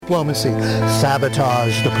diplomacy,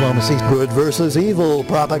 sabotage diplomacy, good versus evil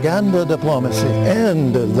propaganda diplomacy,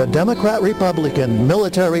 and the Democrat-Republican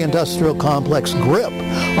military-industrial complex grip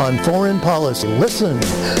on foreign policy. Listen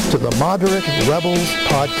to the Moderate Rebels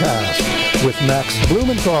podcast with Max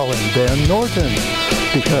Blumenthal and Ben Norton,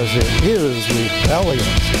 because it is rebellious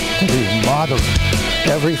to be moderate.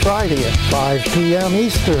 Every Friday at 5 p.m.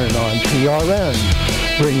 Eastern on PRN,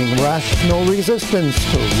 bringing rational resistance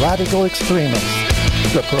to radical extremists.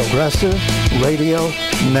 The Progressive Radio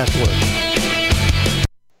Network.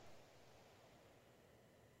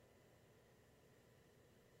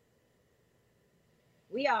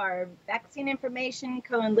 We are Vaccine Information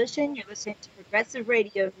Coalition. You're listening to Progressive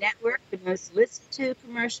Radio Network, the most listened to,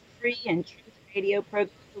 commercial-free, and truth radio program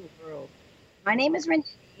in the world. My name is Renee,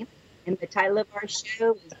 and the title of our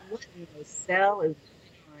show is What in the Cell is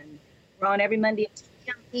Going On. We're on every Monday at 2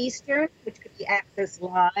 p.m. Eastern, which could be accessed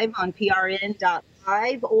live on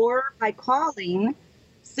prn.live or by calling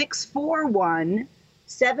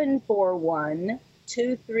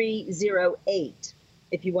 641-741-2308.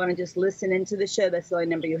 If you want to just listen into the show, that's the only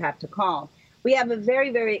number you have to call. We have a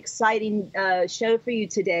very, very exciting show for you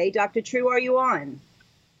today. Dr. True, are you on?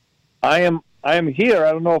 I am here.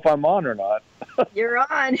 I don't know if I'm on or not. You're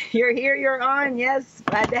on. You're here. You're on. Yes.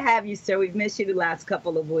 Glad to have you, sir. We've missed you the last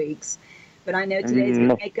couple of weeks, but I know today's going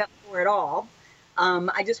to make up for it all.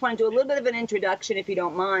 I just want to do a little bit of an introduction, if you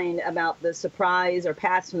don't mind, about the surprise or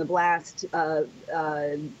pass from the blast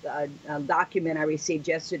document I received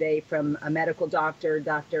yesterday from a medical doctor,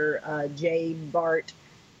 Dr. J. Bart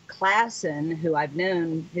Klassen, who I've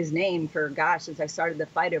known his name for, since I started the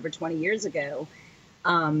fight over 20 years ago.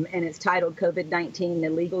 And it's titled COVID-19,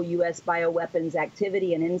 Illegal U.S. Bioweapons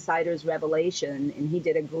Activity and Insiders Revelation. And he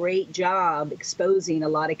did a great job exposing a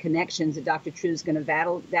lot of connections that Dr. True is going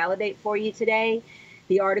to validate for you today.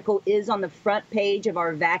 The article is on the front page of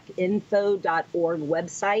our vacinfo.org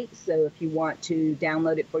website. So if you want to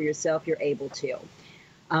download it for yourself, you're able to.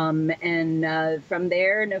 And from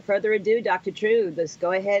there, no further ado, Dr. True, just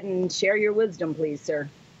go ahead and share your wisdom, please, sir.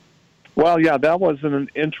 Well, yeah, that was an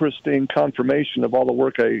interesting confirmation of all the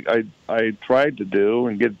work I tried to do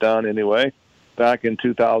and get done anyway back in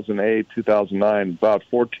 2008, 2009, about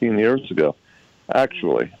 14 years ago,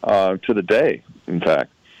 actually, to the day, in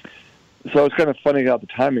fact. So it's kind of funny how the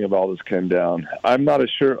timing of all this came down. I'm not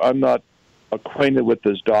acquainted with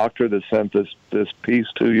this doctor that sent this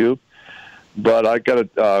piece to you, but I got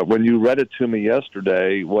it when you read it to me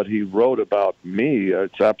yesterday. What he wrote about me,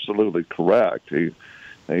 it's absolutely correct.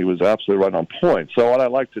 He was absolutely right on point. So what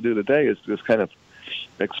I'd like to do today is just kind of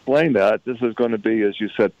explain that. This is going to be, as you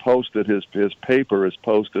said, posted. His paper is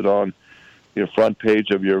posted on your front page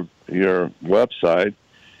of your website.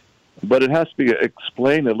 But it has to be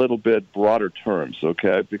explained a little bit broader terms,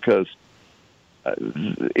 okay? Because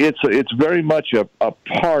it's very much a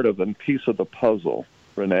part of a piece of the puzzle,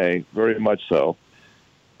 Renee, very much so.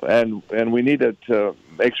 And we need to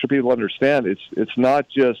make sure people understand it's not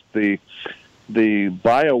just the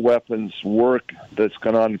bioweapons work that's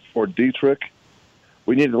gone on for Dietrich.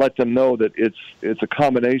 We need to let them know that it's a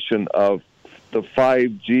combination of the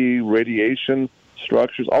 5G radiation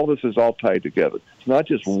structures. All this is all tied together. It's not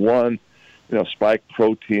just one, spike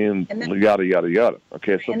protein, yada, yada, yada.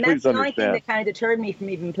 Okay, so and please that's the understand. only thing that kind of deterred me from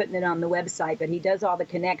even putting it on the website, but he does all the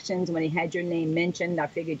connections. When he had your name mentioned, I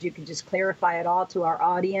figured you could just clarify it all to our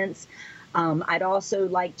audience. I'd also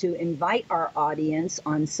like to invite our audience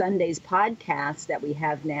on Sunday's podcast that we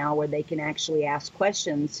have now, where they can actually ask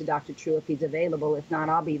questions to Dr. True if he's available. If not,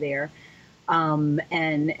 I'll be there. And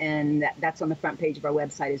that's on the front page of our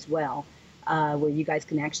website as well, where you guys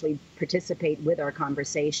can actually participate with our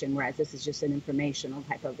conversation, whereas this is just an informational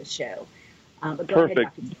type of a show. But go Perfect.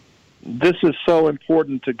 ahead, Dr. This is so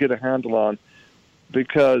important to get a handle on,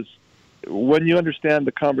 because when you understand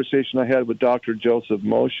the conversation I had with Dr. Joseph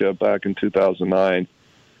Moshe back in 2009,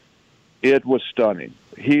 it was stunning.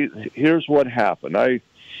 Here's what happened.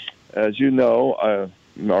 As you know,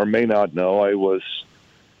 or may not know, I was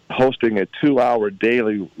hosting a 2-hour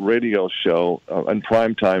daily radio show in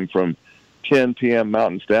prime time from 10 p.m.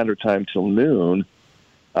 Mountain Standard Time till noon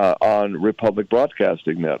on Republic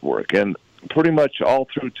Broadcasting Network. And pretty much all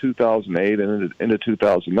through 2008 and into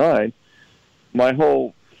 2009, my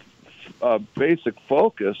whole basic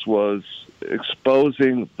focus was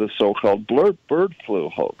exposing the so-called bird flu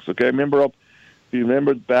hoax. Okay, if you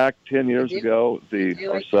remember back 10 years ago,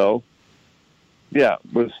 or so, yeah,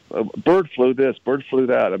 it was bird flu this, bird flu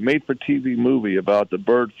that, a made-for-TV movie about the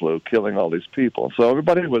bird flu killing all these people. So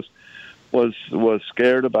everybody was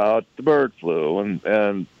scared about the bird flu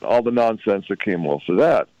and all the nonsense that came with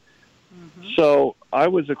that. Mm-hmm. So I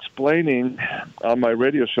was explaining on my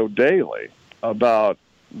radio show daily about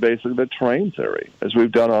basically the terrain theory, as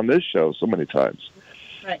we've done on this show so many times.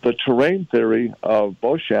 Right. The terrain theory of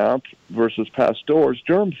Beauchamp versus Pasteur's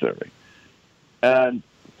germ theory. And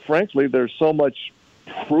frankly, there's so much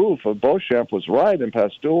proof of Beauchamp was right and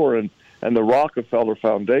Pasteur and the Rockefeller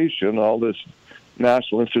Foundation, all this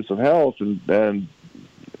National Institutes of Health and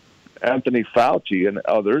Anthony Fauci and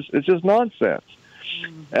others. It's just nonsense.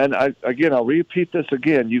 And I'll repeat this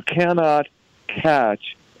again. You cannot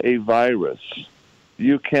catch a virus.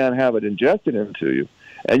 You can have it injected into you,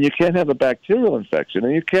 and you can have a bacterial infection,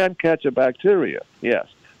 and you can catch a bacteria, yes.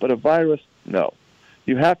 But a virus, no.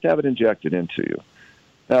 You have to have it injected into you.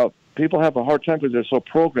 Now, people have a hard time because they're so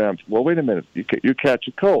programmed. Well, wait a minute. You catch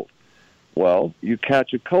a cold. Well, you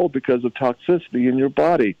catch a cold because of toxicity in your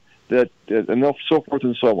body, and so forth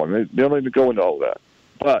and so on. They don't even go into all that.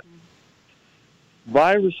 But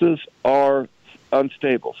viruses are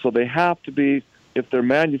unstable, so they have to be, if they're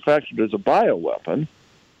manufactured as a bioweapon,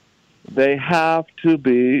 they have to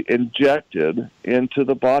be injected into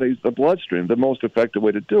the bloodstream, the most effective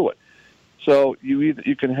way to do it. So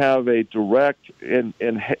you can have a direct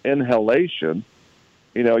inhalation.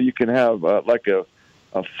 You can have like a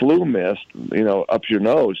flu mist, up your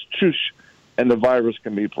nose, and the virus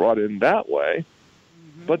can be brought in that way.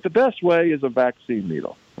 Mm-hmm. But the best way is a vaccine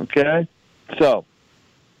needle, okay? So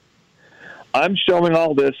I'm showing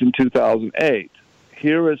all this in 2008.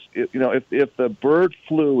 Here is, if the bird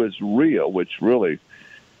flu is real, which really,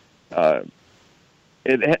 it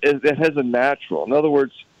has a natural. In other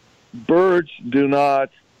words, birds do not,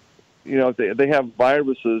 they have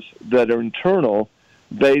viruses that are internal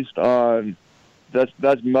based on,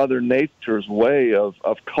 that's Mother Nature's way of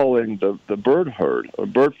culling the bird herd or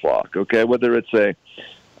bird flock, okay? Whether it's a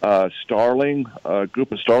starling, a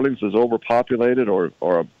group of starlings is overpopulated or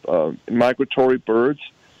migratory birds.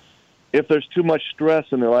 If there's too much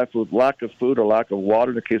stress in their life with lack of food or lack of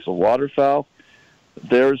water, in the case of waterfowl,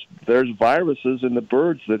 there's viruses in the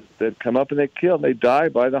birds that come up and they kill. They die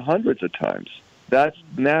by the hundreds of times. That's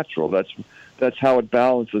natural. That's how it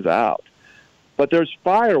balances out. But there's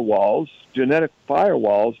firewalls, genetic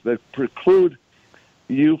firewalls, that preclude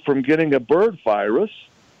you from getting a bird virus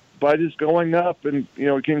by just going up and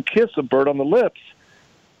you can kiss a bird on the lips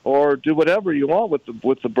or do whatever you want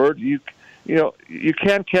with the bird. You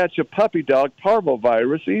can't catch a puppy dog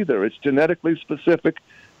parvovirus either. It's genetically specific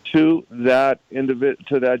to that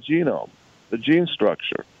to that genome, the gene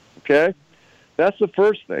structure. Okay, that's the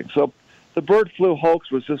first thing. So the bird flu hoax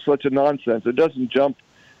was just such a nonsense. It doesn't jump.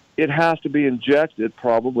 It has to be injected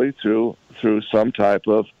probably through some type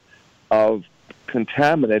of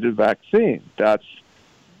contaminated vaccine. That's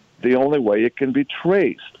the only way it can be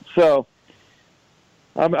traced. So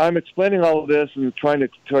I'm explaining all of this and trying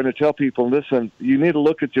to tell people, listen, you need to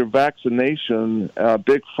look at your vaccination,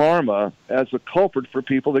 big pharma, as a culprit for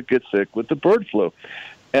people that get sick with the bird flu.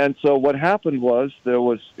 And so what happened was there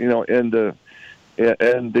was, in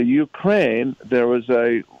the Ukraine, there was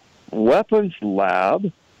a weapons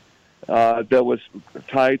lab that was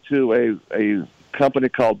tied to a company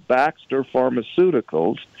called Baxter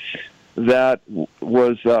Pharmaceuticals that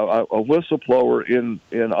was a whistleblower in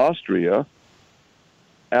Austria.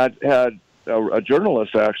 Had a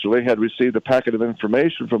journalist actually had received a packet of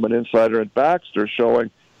information from an insider at Baxter showing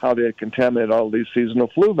how they had contaminated all these seasonal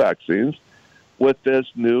flu vaccines with this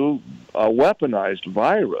new weaponized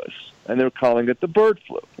virus, and they're calling it the bird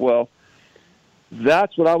flu. Well,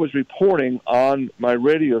 that's what I was reporting on my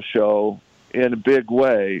radio show in a big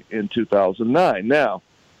way in 2009. Now,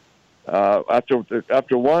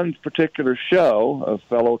 after one particular show, a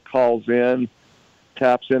fellow calls in,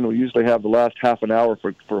 taps in. We usually have the last half an hour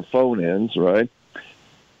for phone-ins, right?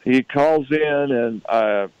 He calls in, and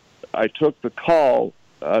I took the call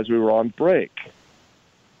as we were on break.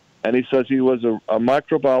 And he says he was a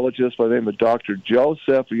microbiologist by the name of Dr.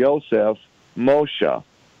 Joseph Moshe.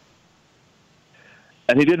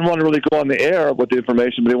 And he didn't want to really go on the air with the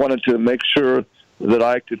information, but he wanted to make sure that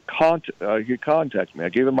I could he could contact me. I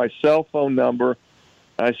gave him my cell phone number.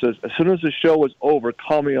 I says, as soon as the show is over,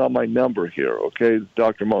 call me on my number here, okay,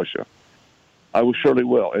 Dr. Moshe. I surely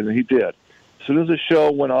will, and he did. As soon as the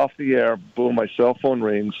show went off the air, boom, my cell phone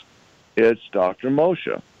rings. It's Dr.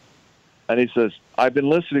 Moshe. And he says, I've been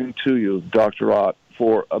listening to you, Dr. Ott,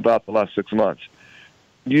 for about the last 6 months.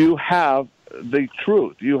 You have the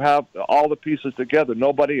truth. You have all the pieces together.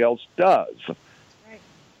 Nobody else does. Right.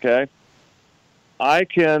 Okay?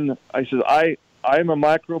 I'm a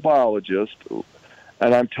microbiologist,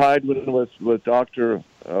 and I'm tied with Dr.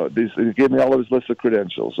 He gave me all of his list of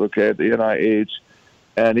credentials, okay, at the NIH,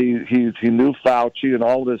 and he knew Fauci and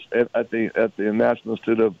all this at the National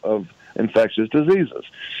Institute of Infectious Diseases.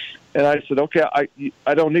 And I said, okay,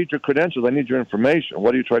 I don't need your credentials. I need your information.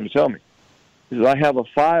 What are you trying to tell me? He said, I have a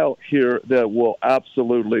file here that will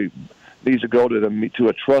absolutely need to go to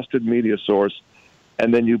a trusted media source,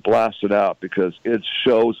 and then you blast it out because it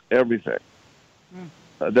shows everything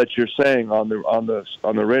that you're saying on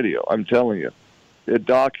the radio. I'm telling you, it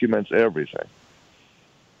documents everything.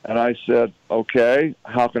 And I said, okay,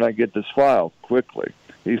 how can I get this file quickly?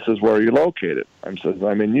 He says, where are you located? I said,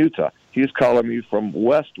 I'm in Utah. He's calling me from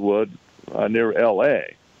Westwood, near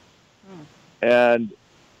L.A. And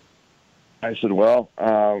I said, well,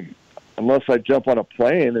 unless I jump on a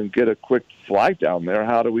plane and get a quick flight down there,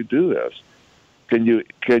 how do we do this? Can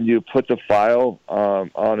you put the file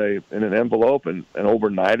in an envelope and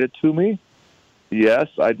overnight it to me? Yes,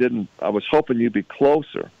 I didn't. I was hoping you'd be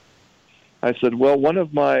closer. I said, well, one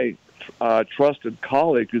of my trusted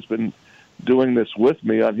colleagues who's been doing this with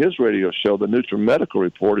me on his radio show, the NutriMedical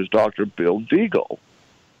Report, is Dr. Bill Deagle.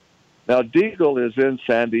 Now, Deagle is in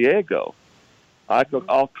San Diego.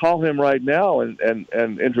 I'll call him right now and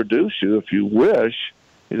introduce you if you wish.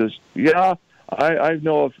 He says, yeah, I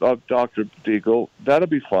know of Dr. Deagle. That'll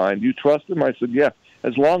be fine. You trust him? I said, yeah,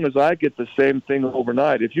 as long as I get the same thing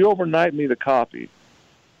overnight. If you overnight me the copy,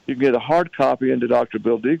 you can get a hard copy into Dr.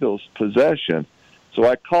 Bill Deagle's possession. So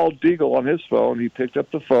I called Deagle on his phone. He picked up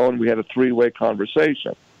the phone. We had a three-way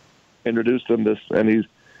conversation. Introduced him this, and he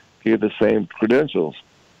gave the same credentials.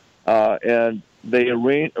 And they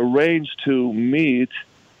arranged to meet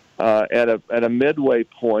at a midway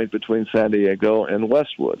point between San Diego and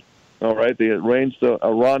Westwood. All right, they arranged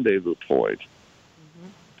a rendezvous point.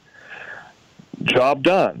 Job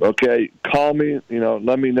done. Okay, call me.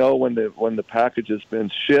 Let me know when the package has been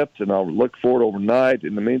shipped, and I'll look for it overnight.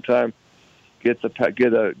 In the meantime, get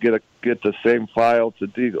the same file to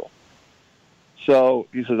Deagle. So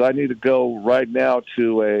he says, I need to go right now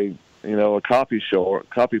to a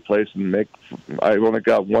copy place and make. I only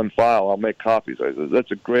got one file. I'll make copies. I said, that's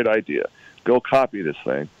a great idea. Go copy this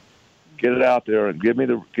thing, get it out there, and give me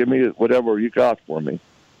whatever you got for me.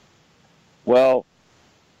 Well,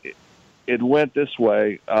 it went this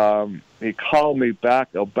way. He called me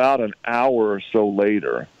back about an hour or so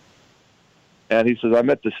later, and he says, I'm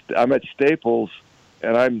at Staples,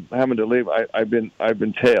 and I'm having to leave. I've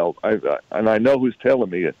been tailed, and I know who's tailing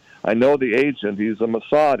me. I know the agent. He's a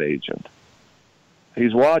Mossad agent.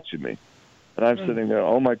 He's watching me, and I'm sitting there.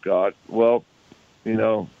 Oh my God! Well,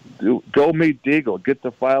 go meet Deagle. Get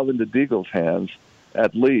the file into Deagle's hands,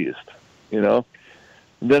 at least. And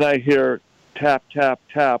then I hear tap, tap,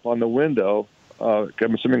 tap on the window. I'm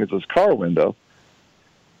assuming it's his car window.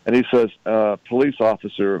 And he says, police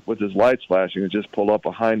officer with his lights flashing has just pulled up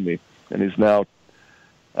behind me. And he's now,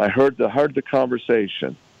 I heard the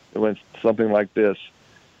conversation. It went something like this.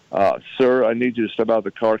 Sir, I need you to step out of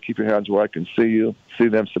the car. Keep your hands where I can see you. See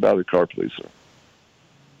them, step out of the car, please, sir.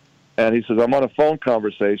 And he says, I'm on a phone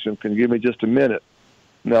conversation. Can you give me just a minute?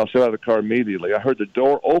 No, step out of the car immediately. I heard the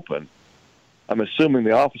door open. I'm assuming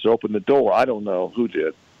the officer opened the door. I don't know who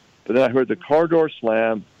did. But then I heard the car door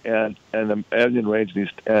slam and the engine range,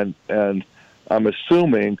 and I'm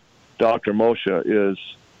assuming Dr. Moshe is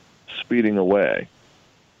speeding away.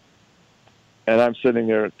 And I'm sitting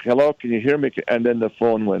there, hello, can you hear me? And then the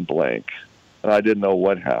phone went blank. And I didn't know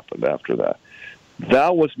what happened after that.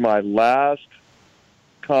 That was my last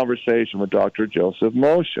conversation with Dr. Joseph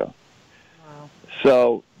Moshe. Wow.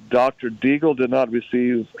 So Dr. Deagle did not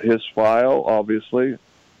receive his file, obviously.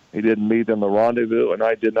 He didn't meet in the rendezvous, and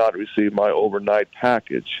I did not receive my overnight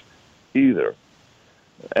package either.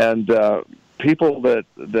 And people the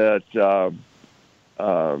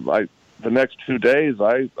next 2 days,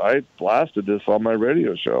 I blasted this on my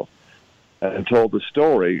radio show and told the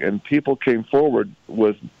story, and people came forward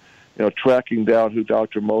with, tracking down who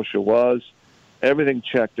Dr. Moshe was. Everything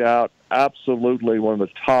checked out. Absolutely one of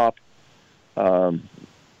the top 4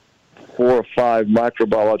 or 5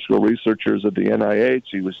 microbiological researchers at the NIH.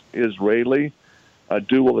 He was Israeli, a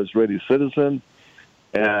dual Israeli citizen,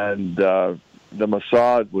 and the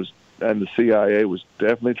Mossad and the CIA was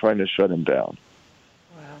definitely trying to shut him down.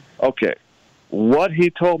 Wow. Okay, what he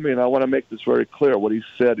told me, and I want to make this very clear, what he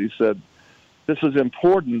said, this is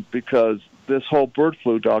important because this whole bird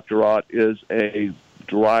flu, Dr. Ott, is a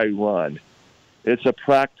dry run. It's a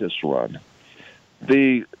practice run.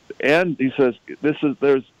 And he says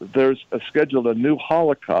there's scheduled a new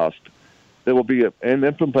Holocaust that will be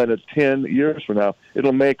implemented 10 years from now.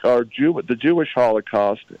 It'll make the Jewish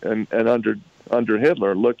Holocaust and under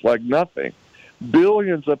Hitler look like nothing.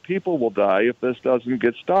 Billions of people will die if this doesn't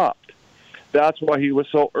get stopped. That's why he was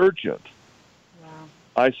so urgent. Wow.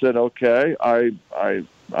 I said, okay, I'm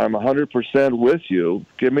 100% with you.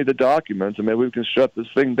 Give me the documents, and maybe we can shut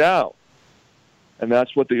this thing down. And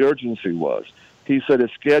that's what the urgency was. He said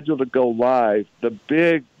it's scheduled to go live, the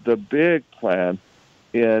big plan,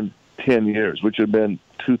 in 10 years, which had been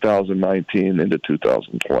 2019 into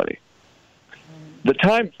 2020. The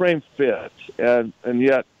time frame fits, and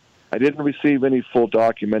yet I didn't receive any full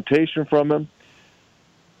documentation from him.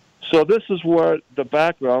 So this is what the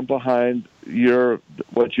background behind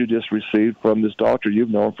what you just received from this doctor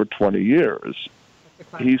you've known for 20 years.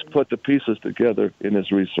 He's put the pieces together in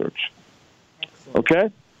his research. Excellent.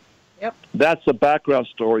 Okay? Yep. That's the background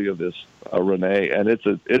story of this, Renee, and it's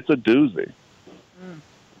a doozy.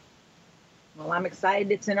 Well, I'm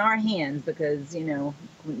excited it's in our hands because,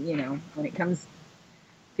 when it comes,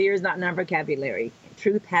 fear is not in our vocabulary.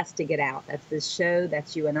 Truth has to get out. That's this show.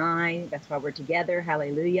 That's you and I. That's why we're together.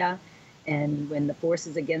 Hallelujah. And when the force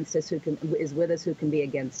is against us, is with us, who can be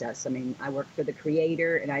against us? I mean, I work for the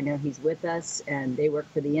Creator, and I know He's with us, and they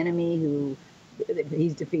work for the enemy who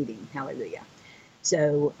He's defeating. Hallelujah.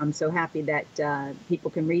 So I'm so happy that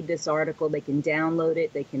people can read this article. They can download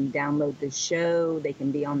it. They can download the show. They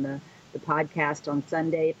can be on the podcast on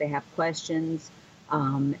Sunday if they have questions.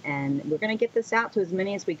 And we're going to get this out to as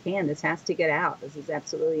many as we can. This has to get out. This is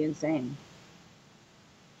absolutely insane.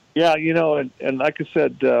 Yeah, and like I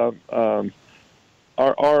said,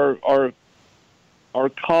 our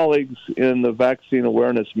colleagues in the vaccine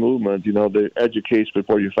awareness movement, the education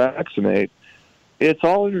before you vaccinate, it's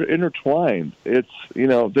all intertwined. It's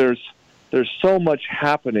there's so much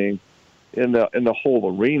happening in the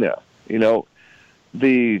whole arena.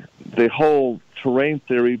 The whole terrain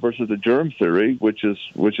theory versus the germ theory, which is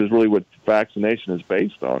really what vaccination is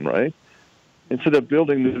based on, right? Instead of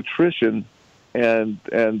building nutrition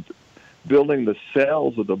and building the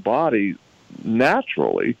cells of the body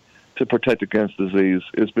naturally to protect against disease,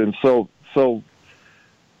 has been so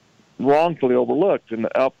wrongfully overlooked. And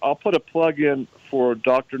I'll put a plug in for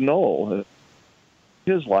Dr. Knoll,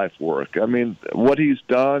 his life work. I mean, what he's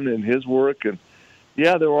done in his work, and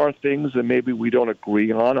yeah, there are things that maybe we don't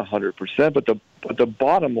agree on 100%, but the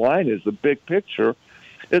bottom line is the big picture.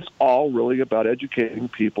 It's all really about educating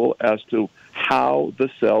people as to how the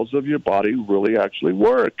cells of your body really actually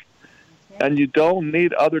work. And you don't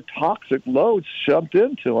need other toxic loads shoved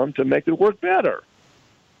into them to make it work better.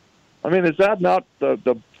 I mean, is that not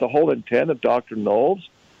the whole intent of Dr. Knoll's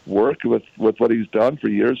work with what he's done for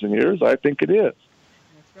years and years? I think it is.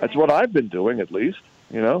 That's what I've been doing, at least,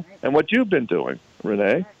 and what you've been doing,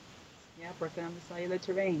 Renee. Yeah, working on the cellular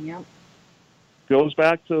terrain, yep. Goes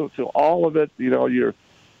back to all of it, your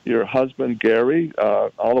husband, Gary,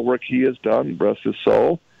 all the work he has done, bless his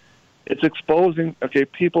soul. It's exposing,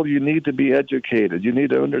 people, you need to be educated. You need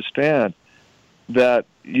to understand that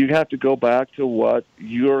you have to go back to what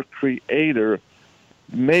your Creator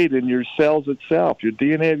made in your cells itself. Your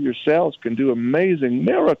DNA of your cells can do amazing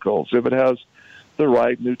miracles if it has the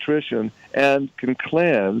right nutrition and can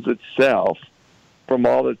cleanse itself from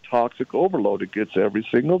all the toxic overload it gets every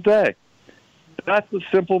single day. That's the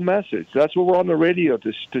simple message. That's what we're on the radio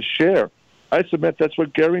to share. I submit that's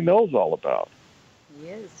what Gary knows all about.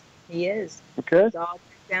 He is. Okay. It's all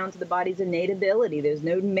down to the body's innate ability. There's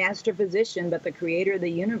no master physician but the Creator of the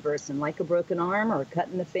universe. And like a broken arm or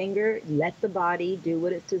cutting the finger, let the body do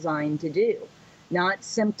what it's designed to do, not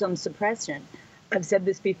symptom suppression. I've said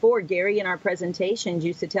this before. Gary, in our presentations,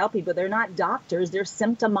 used to tell people they're not doctors, they're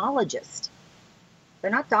symptomologists. They're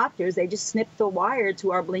not doctors. They just snip the wire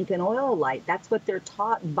to our blinking oil light. That's what they're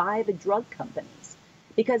taught by the drug companies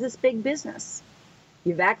because it's big business.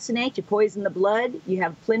 You vaccinate, you poison the blood, you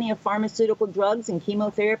have plenty of pharmaceutical drugs and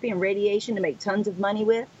chemotherapy and radiation to make tons of money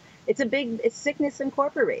with. It's Sickness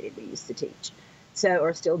Incorporated we used to teach,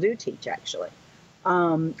 or still do teach, actually.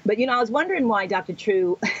 But, I was wondering why, Dr.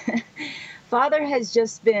 True, Father has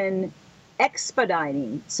just been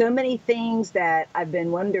expediting so many things that I've been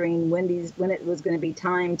wondering when it was going to be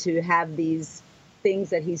time to have these things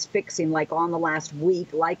that he's fixing, like on the last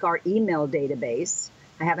week, like our email database.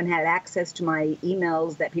 I haven't had access to my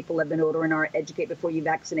emails that people have been ordering our Educate Before You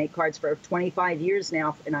Vaccinate cards for 25 years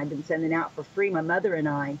now, and I've been sending out for free, my mother and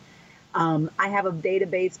I. I have a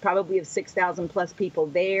database probably of 6,000 plus people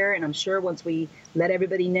there, and I'm sure once we let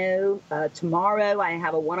everybody know, tomorrow I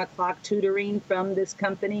have a 1 o'clock tutoring from this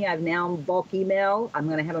company. I've now bulk email. I'm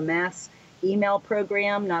going to have a mass email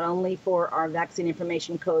program, not only for our Vaccine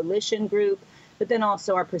Information Coalition group, but then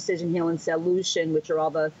also our Precision Healing Solution, which are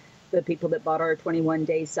all the people that bought our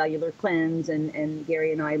 21-day cellular cleanse and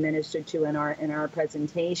Gary and I ministered to in our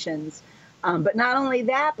presentations. But not only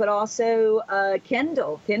that, but also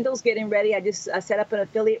Kindle. Kindle's getting ready. I set up an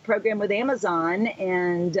affiliate program with Amazon,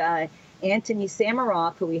 and Anthony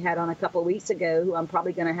Samaroff, who we had on a couple of weeks ago, who I'm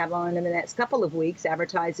probably going to have on in the next couple of weeks,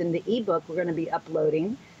 advertising the ebook we're going to be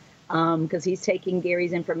uploading, because he's taking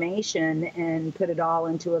Gary's information and put it all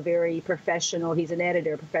into a very professional, he's an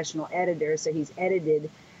editor, professional editor, so he's edited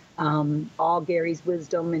all Gary's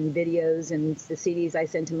wisdom and videos and the CDs I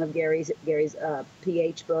sent him of Gary's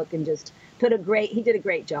PH book, and just he did a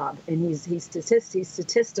great job. And he's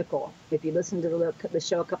statistical. If you listen to the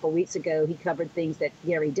show a couple of weeks ago, he covered things that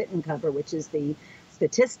Gary didn't cover, which is the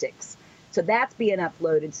statistics. So that's being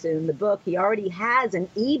uploaded soon. The book, he already has an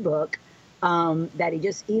ebook that he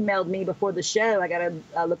just emailed me before the show. I got to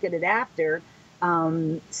look at it after.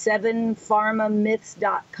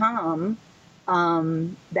 7pharmamyths.com.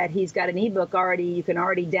 That he's got an ebook already. You can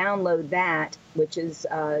already download that, which is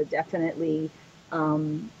definitely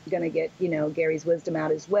going to get, Gary's wisdom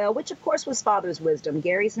out as well, which of course was Father's wisdom.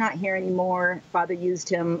 Gary's not here anymore. Father used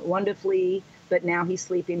him wonderfully, but now he's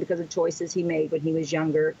sleeping because of choices he made when he was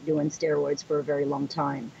younger, doing steroids for a very long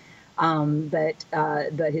time. But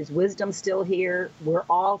his wisdom's still here. We're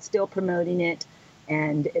all still promoting it,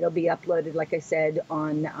 and it'll be uploaded, like I said,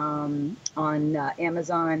 on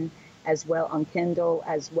Amazon, as well on Kindle,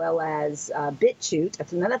 as well as BitChute.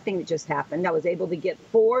 That's another thing that just happened. I was able to get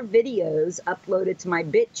 4 videos uploaded to my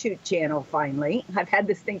BitChute channel finally. I've had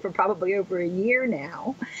this thing for probably over a year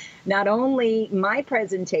now. Not only my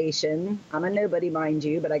presentation, I'm a nobody, mind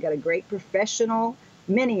you, but I got a great professional,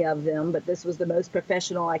 many of them, but this was the most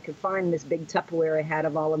professional I could find, this big Tupperware I had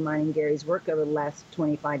of all of mine and Gary's work over the last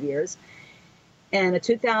 25 years. And a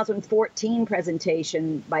 2014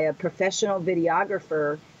 presentation by a professional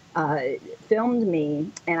videographer filmed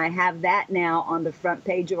me, and I have that now on the front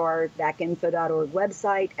page of our vacinfo.org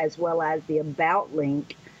website, as well as the About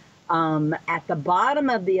link. At the bottom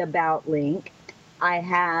of the About link, I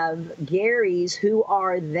have Gary's Who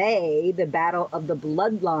Are They? The Battle of the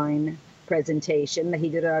Bloodline presentation that he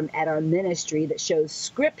did at our ministry that shows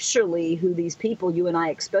scripturally who these people you and I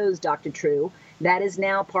exposed, Dr. True. That is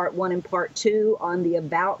now part 1 and part 2 on the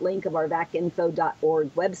About link of our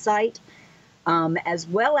vacinfo.org website. As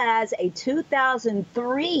well as a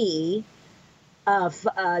 2003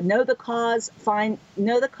 Know the Cause, Find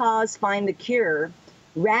the Cure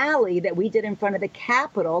rally that we did in front of the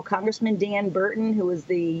Capitol. Congressman Dan Burton, who was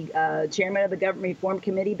the chairman of the Government Reform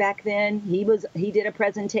Committee back then, he did a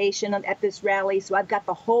presentation at this rally. So I've got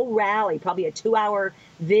the whole rally, probably a 2-hour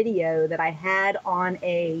video that I had on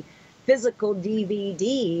a physical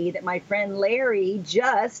DVD that my friend Larry,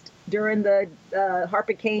 just during the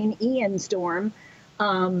Hurricane Ian storm,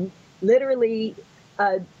 literally,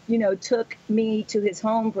 took me to his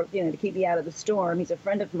home for, to keep me out of the storm. He's a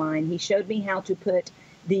friend of mine. He showed me how to put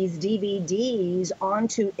these DVDs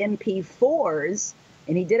onto MP4s,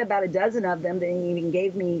 and he did about a dozen of them. Then he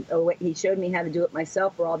even he showed me how to do it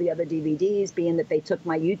myself for all the other DVDs, being that they took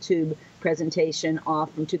my YouTube presentation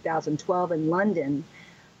off from 2012 in London.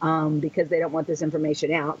 Because they don't want this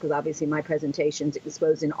information out, because obviously my presentation's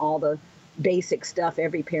exposing all the basic stuff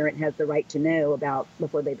every parent has the right to know about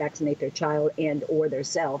before they vaccinate their child and or their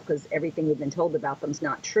self, because everything we've been told about them is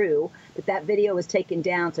not true. But that video was taken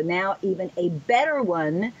down, so now even a better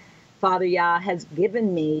one Father Yah has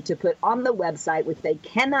given me to put on the website, which they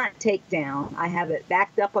cannot take down. I have it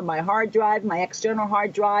backed up on my hard drive, my external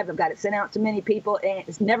hard drive. I've got it sent out to many people, and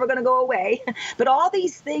it's never going to go away. But all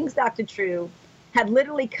these things, Dr. True, have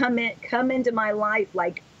literally come into my life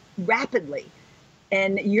like rapidly,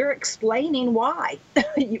 and you're explaining why.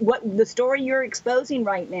 What the story you're exposing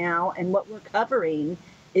right now and what we're covering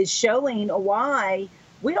is showing why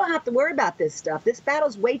we don't have to worry about this stuff. This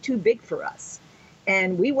battle's way too big for us,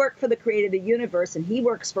 and we work for the creator of the universe, and he's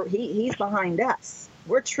behind us.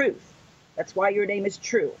 We're truth. That's why your name is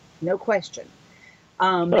True, no question.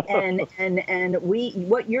 And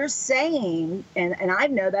what you're saying, and I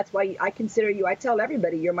know that's why I consider you, I tell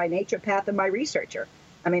everybody, you're my naturopath and my researcher.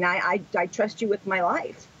 I mean, I trust you with my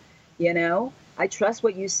life, I trust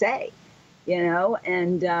what you say,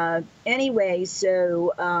 and anyway,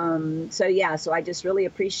 so I just really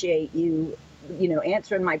appreciate you,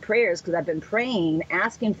 answering my prayers, because I've been praying,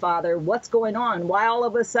 asking Father, what's going on? Why all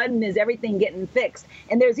of a sudden is everything getting fixed?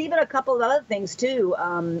 And there's even a couple of other things too.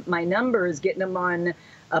 My numbers, getting them on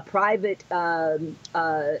a private, not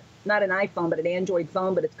an iPhone, but an Android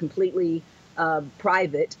phone, but it's completely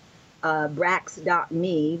private.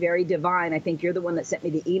 Brax.me, very divine. I think you're the one that sent me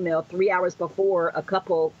the email 3 hours before a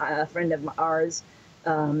friend of ours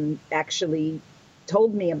actually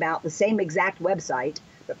told me about the same exact website.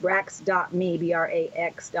 But Brax.me,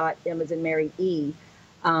 Brax.M as in Mary E,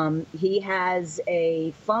 He has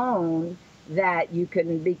a phone that you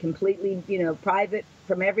can be completely, private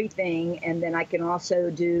from everything. And then I can also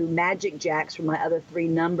do magic jacks for my other 3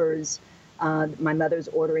 numbers. My mother's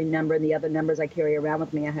ordering number and the other numbers I carry around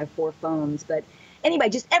with me. I have 4 phones. But anyway,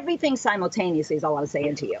 just everything simultaneously is all I'm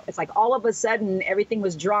saying to you. It's like all of a sudden everything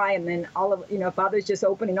was dry, and then Father's just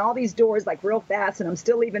opening all these doors like real fast, and I'm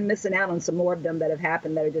still even missing out on some more of them that have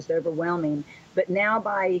happened that are just overwhelming. But now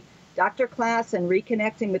by Dr. Klassen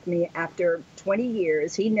reconnecting with me after 20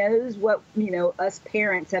 years, he knows what, us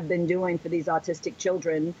parents have been doing for these autistic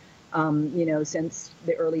children, since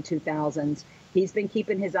the early 2000s. He's been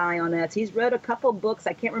keeping his eye on us. He's wrote a couple books.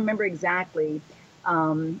 I can't remember exactly.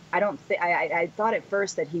 I thought at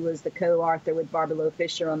first that he was the co-author with Barbara Loe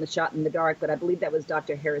Fisher on The Shot in the Dark, but I believe that was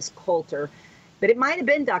Dr. Harris Coulter. But it might have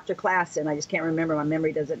been Dr. Klassen. I just can't remember. My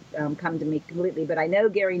memory doesn't come to me completely. But I know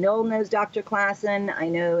Gary Knoll knows Dr. Klassen. I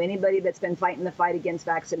know anybody that's been fighting the fight against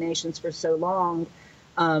vaccinations for so long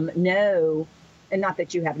know, and not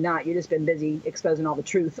that you have not. You've just been busy exposing all the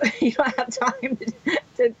truth. You don't have time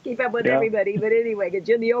to keep up with everybody. But anyway, because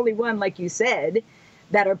you're the only one, like you said,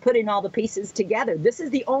 that are putting all the pieces together. This is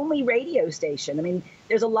the only radio station. I mean,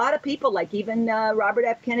 there's a lot of people, like even Robert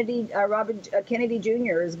Kennedy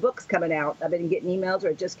Jr., his book's coming out. I've been getting emails, or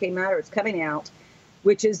it just came out, or it's coming out,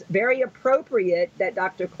 which is very appropriate that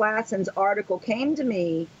Dr. Klassen's article came to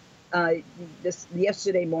me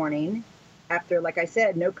yesterday morning after, like I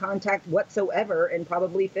said, no contact whatsoever in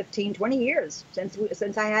probably 15, 20 years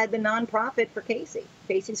since I had the nonprofit for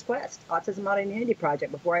Casey's Quest, Autism Autoimmunity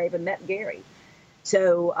Project, before I even met Gary.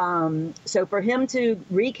 So for him to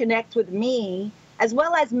reconnect with me, as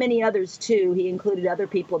well as many others too, he included other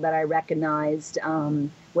people that I recognized,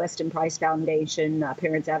 Weston Price Foundation,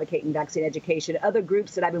 Parents Advocating Vaccine Education, other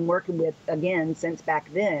groups that I've been working with, again, since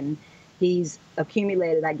back then. He's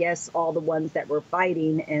accumulated, I guess, all the ones that were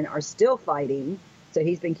fighting and are still fighting. So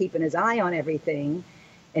he's been keeping his eye on everything.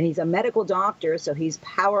 And he's a medical doctor, so he's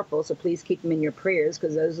powerful. So please keep him in your prayers,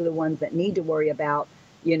 because those are the ones that need to worry about,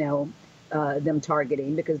 them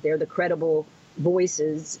targeting, because they're the credible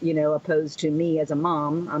voices, opposed to me as a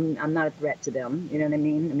mom. I'm not a threat to them. You know what I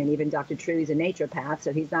mean? I mean, even Dr. Truey's a naturopath,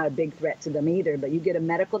 so he's not a big threat to them either. But you get a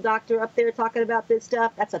medical doctor up there talking about this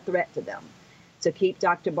stuff, that's a threat to them. So keep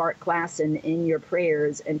Dr. Bart Klassen in your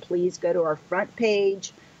prayers, and please go to our front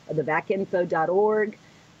page of thevaccinfo.org.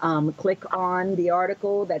 Click on the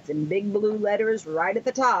article that's in big blue letters right at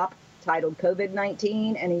the top, titled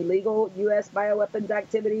COVID-19 and Illegal U.S. Bioweapons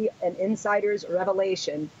Activity and Insiders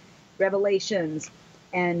Revelations,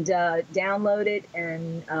 and download it.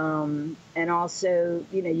 And also,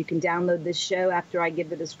 you can download this show after I give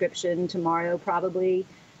the description tomorrow, probably.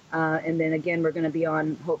 And then again, we're going to be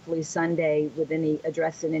on hopefully Sunday with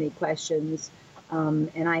addressing any questions.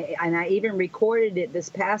 And I even recorded it this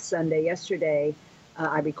past Sunday, yesterday.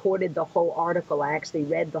 I recorded the whole article. I actually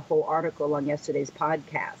read the whole article on yesterday's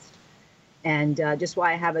podcast. And just while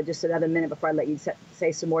I have just another minute before I let you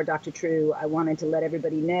say some more, Dr. True, I wanted to let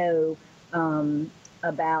everybody know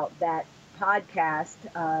about that podcast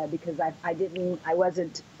because I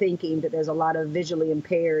wasn't thinking that there's a lot of visually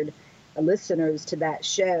impaired listeners to that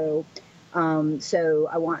show. So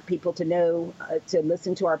I want people to know to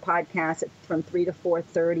listen to our podcast from 3 to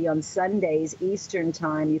 4:30 on Sundays Eastern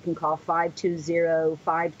Time. You can call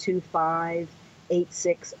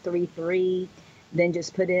 520-525-8633. Then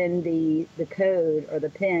just put in the code or the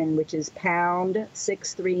PIN, which is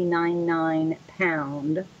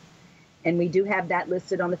 #6399#. And we do have that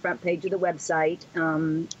listed on the front page of the website.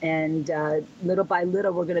 And little by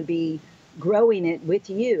little, we're going to be growing it with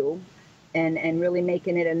you and really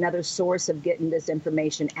making it another source of getting this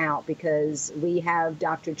information out, because we have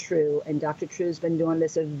Dr. True, and Dr. True's been doing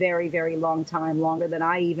this a very, very long time, longer than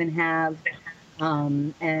I even have.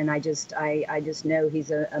 And I just know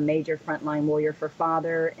he's a major frontline warrior for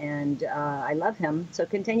Father, and I love him. So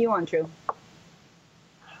continue on, True.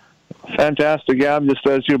 Fantastic. Yeah, I'm just,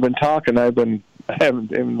 as you've been talking, I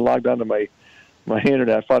haven't even logged onto my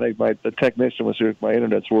internet. Finally, the technician was here. My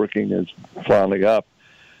internet's working. It's finally up.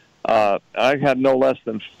 I had no less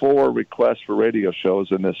than 4 requests for radio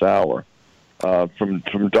shows in this hour,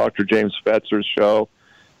 from Dr. James Fetzer's show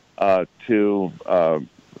to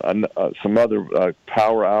some other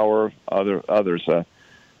Power Hour, others,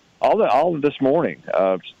 all this morning.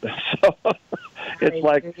 So it's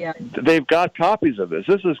like they've got copies of this.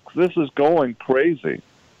 This is going crazy.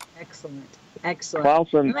 Excellent.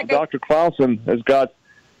 Klausen, Dr. Klausen has got,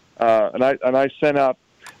 and I sent out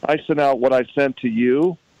what I sent to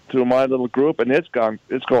you through my little group, and it's going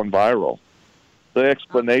viral. The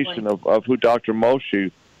explanation of who Dr.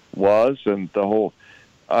 Moshe was, and the whole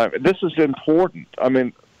this is important. I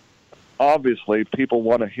mean, obviously, people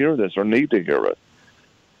want to hear this or need to hear it.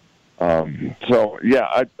 So,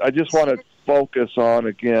 yeah, I just want to focus on,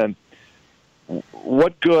 again,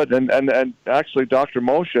 what good, and actually Dr.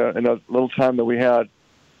 Moshe, in a little time that we had,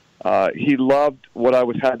 he loved what I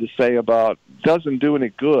had to say about doesn't do any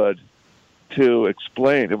good to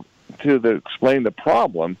explain the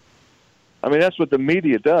problem. I mean, that's what the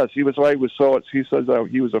media does. He says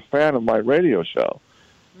he was a fan of my radio show.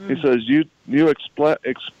 He says you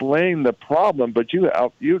explain the problem, but you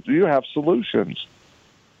have solutions,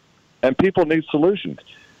 and people need solutions.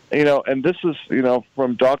 And this is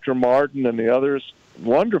from Dr. Martin and the others.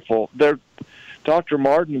 Wonderful. Dr.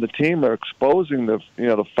 Martin and the team are exposing the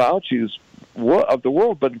Fauci's of the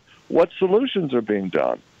world, but what solutions are being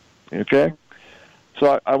done? Okay,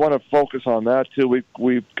 so I want to focus on that too.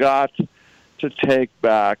 We've got to take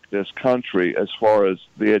back this country as far as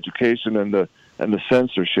the education and the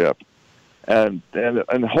censorship, and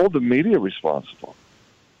hold the media responsible.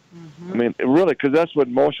 I mean, really, because that's what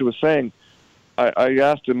Moshe was saying. I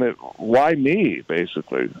asked him, why me?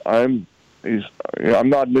 Basically, I'm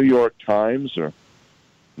not New York Times or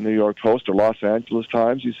New York Post or Los Angeles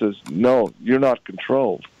Times. He says, no, you're not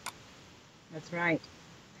controlled. That's right.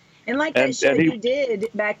 And like that show you did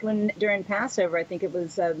back during Passover, I think it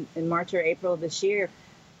was in March or April of this year,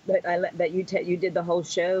 that you did the whole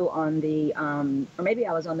show on the, or maybe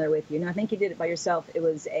I was on there with you. No, I think you did it by yourself. It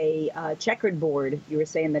was a checkered board. You were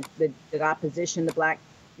saying that the opposition, the black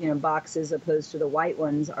boxes opposed to the white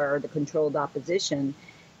ones, are the controlled opposition.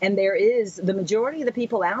 And there is the majority of the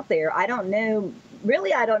people out there. I don't know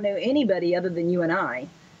anybody other than you and I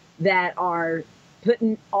that are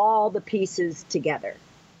putting all the pieces together.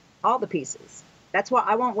 All the pieces. That's why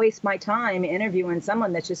I won't waste my time interviewing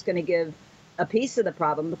someone that's just going to give a piece of the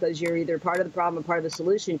problem, because you're either part of the problem or part of the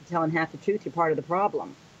solution. If you're telling half the truth, you're part of the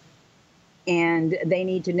problem. And they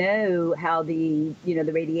need to know how the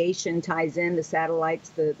radiation ties in, the satellites,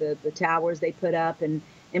 the towers they put up. And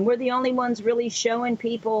we're the only ones really showing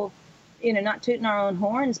people, not tooting our own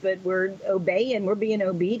horns, but we're being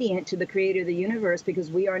obedient to the creator of the universe,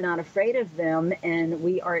 because we are not afraid of them, and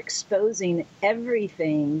we are exposing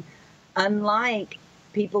everything, unlike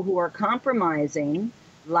people who are compromising,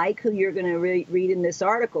 like who you're going to read in this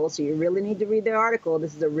article. So you really need to read the article.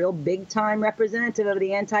 This is a real big-time representative of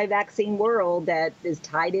the anti-vaccine world that is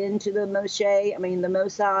tied into the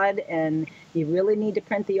Mossad, and you really need to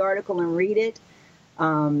print the article and read it.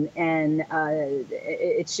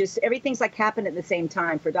 It's just, everything's like happened at the same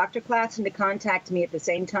time. For Dr. Klassen to contact me at the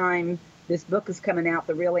same time this book is coming out,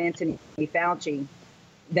 The Real Anthony Fauci,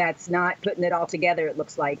 that's not putting it all together, it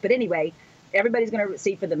looks like. But anyway, everybody's going to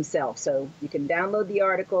see for themselves. So you can download the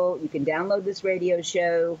article, you can download this radio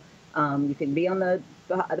show, you can be on the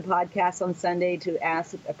podcast on Sunday to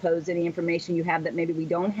pose any information you have that maybe we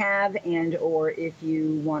don't have, or if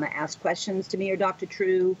you want to ask questions to me or Dr.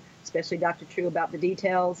 True, especially Dr. True, about the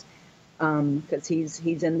details, because he's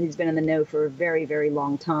been in the know for a very, very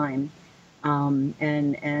long time.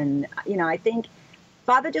 I think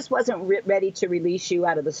Father just wasn't ready to release you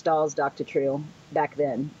out of the stalls, Dr. True, back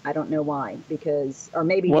then. I don't know why, it's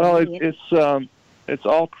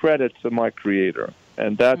all credit to my Creator,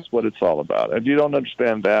 and that's what it's all about. And you don't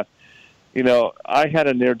understand that. I had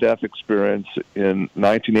a near-death experience in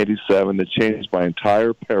 1987 that changed my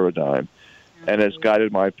entire paradigm, and has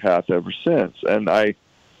guided my path ever since. And I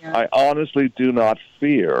honestly do not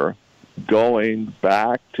fear going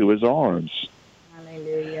back to His arms.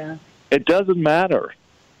 Hallelujah. It doesn't matter.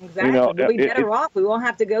 Exactly. We'll be better off. We won't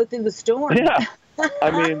have to go through the storm. Yeah.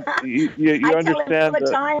 I mean, you understand. All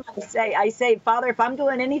the time, I say, Father, if I'm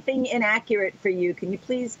doing anything inaccurate for you, can you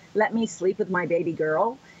please let me sleep with my baby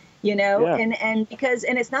girl? Yeah. And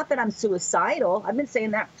it's not that I'm suicidal. I've been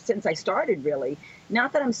saying that since I started, really.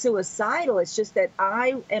 Not that I'm suicidal. It's just that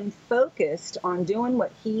I am focused on doing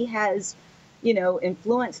what He has,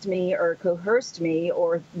 influenced me or coerced me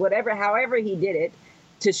or whatever, however He did it,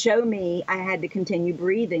 to show me I had to continue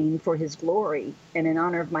breathing for His glory and in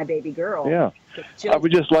honor of my baby girl. Yeah. I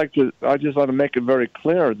just want to make it very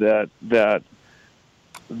clear that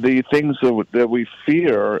the things that we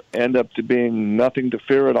fear end up to being nothing to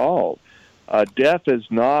fear at all. Death is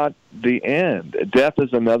not the end. Death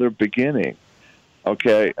is another beginning.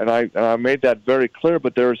 Okay, and I made that very clear.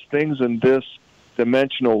 But there's things in this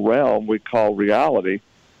dimensional realm we call reality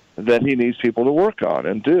that He needs people to work on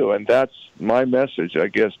and do, and that's my message, I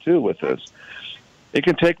guess, too, with this. It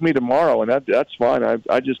can take me tomorrow, and that's fine.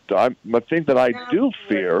 The thing that I do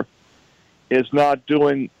fear is not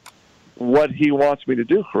doing what He wants me to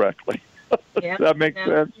do correctly. Yeah. Does that make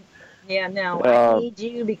sense? Yeah, no, I need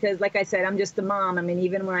you because, like I said, I'm just a mom. I mean,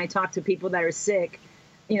 even when I talk to people that are sick,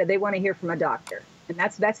 they want to hear from a doctor, and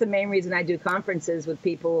that's the main reason I do conferences with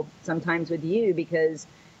people, sometimes with you, because,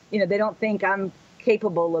 they don't think I'm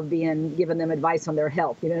capable of giving them advice on their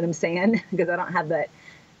health. You know what I'm saying? Because I don't have that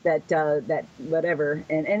whatever,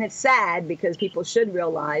 and it's sad because people should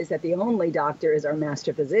realize that the only doctor is our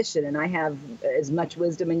master physician, and I have as much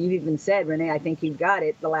wisdom, and you even said, Renee, I think you've got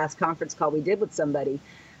it, the last conference call we did with somebody.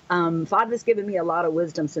 Father's given me a lot of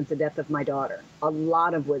wisdom since the death of my daughter, a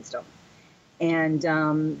lot of wisdom. And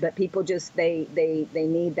but people just they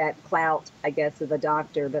need that clout, I guess, of a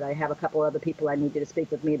doctor. But I have a couple other people I need to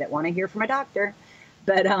speak with me that want to hear from a doctor.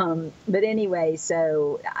 But anyway,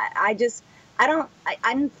 so I'm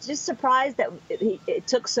just surprised that it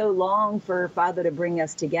took so long for Father to bring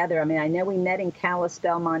us together. I mean, I know we met in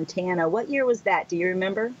Kalispell, Montana. What year was that? Do you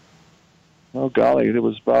remember? Oh golly, it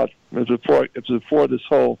was before this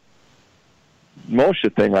whole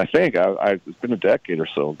Moshe thing. I think it's been a decade or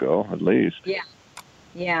so ago, at least.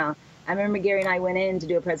 Yeah. I remember Gary and I went in to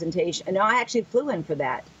do a presentation. No, I actually flew in for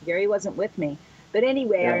that. Gary wasn't with me, but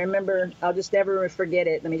anyway, I remember. I'll just never forget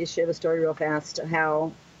it. Let me just share the story real fast.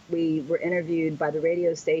 How we were interviewed by the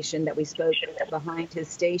radio station that we spoke behind his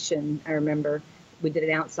station. I remember we did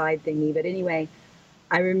an outside thingy, but anyway.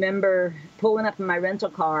 I remember pulling up in my rental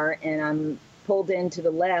car, and I'm pulled in to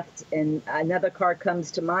the left, and another car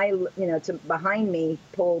comes to to behind me,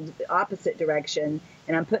 pulled the opposite direction,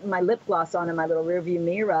 and I'm putting my lip gloss on in my little rearview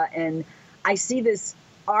mirror, and I see this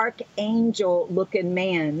archangel-looking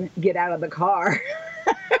man get out of the car.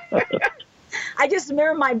 I just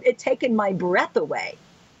remember it taking my breath away.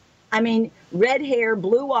 I mean, red hair,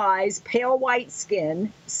 blue eyes, pale white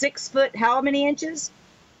skin, 6 foot, how many inches?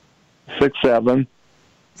 6'7".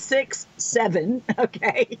 6'7",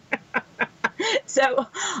 okay. So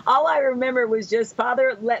all I remember was just,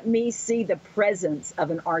 Father, let me see the presence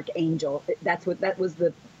of an archangel. That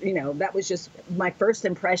was just my first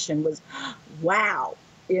impression was, wow,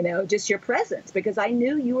 just your presence, because I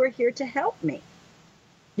knew you were here to help me.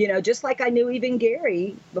 Just like I knew even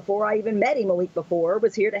Gary, before I even met him a week before,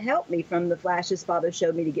 was here to help me from the flashes Father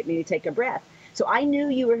showed me to get me to take a breath. So I knew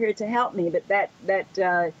you were here to help me, but but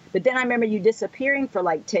then I remember you disappearing for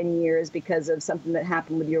like 10 years because of something that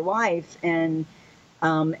happened with your wife, and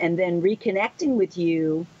then reconnecting with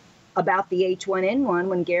you about the H1N1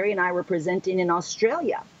 when Gary and I were presenting in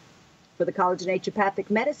Australia for the College of Naturopathic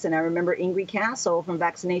Medicine. I remember Ingrid Castle from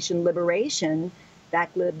Vaccination Liberation,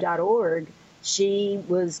 vaclib.org. She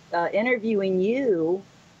was interviewing you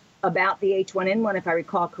about the H1N1, if I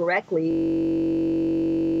recall correctly.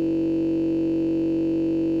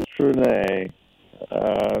 Renee,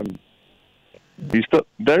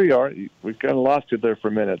 there you are. We kind of lost you there for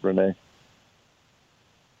a minute, Renee.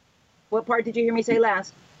 What part did you hear me say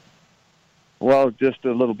last? Well, just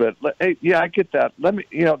a little bit. Hey, yeah, I get that. Let me,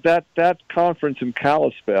 that conference in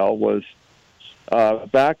Kalispell was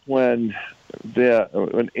back when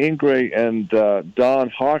Ingrid and Don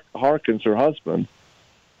Harkins, her husband,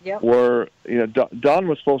 were, Don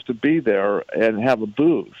was supposed to be there and have a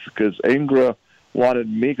booth because Ingrid wanted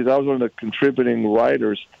me, because I was one of the contributing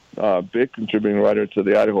writers, big contributing writer to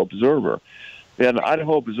the Idaho Observer. They had an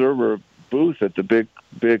Idaho Observer booth at the big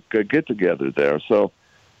get-together there. So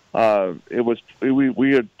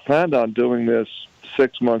we had planned on doing this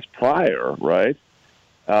 6 months prior, right?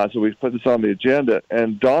 So we put this on the agenda,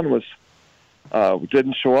 and Don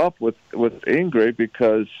didn't show up with Ingrid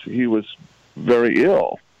because he was very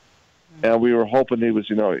ill, and we were hoping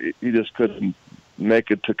he just couldn't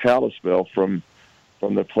make it to Kalispell from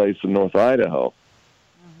the place in North Idaho.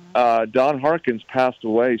 Don Harkins passed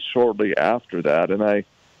away shortly after that, and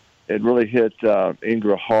it really hit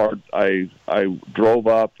Ingrid hard. I drove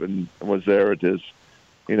up and was there at his,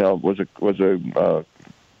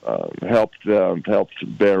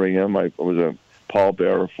 helped bury him. I was a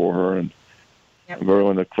pallbearer for her, and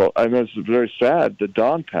everyone I mean, it's very sad that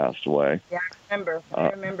Don passed away. Yeah, I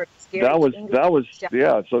remember.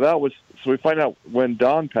 So we find out when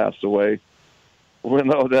Don passed away. Well,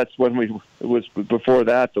 no, that's when it was before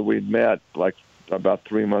that we'd met, like about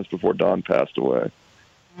 3 months before Don passed away.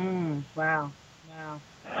 Wow.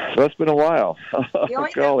 So that's been a while. The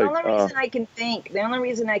only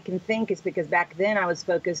reason I can think is because back then I was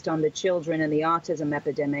focused on the children and the autism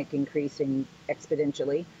epidemic increasing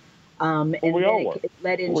exponentially. It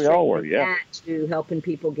led into that to helping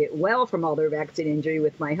people get well from all their vaccine injury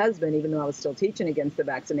with my husband, even though I was still teaching against the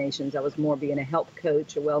vaccinations. I was more being a health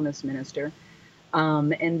coach, a wellness minister.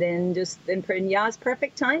 And then in Yah's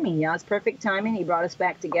perfect timing. He brought us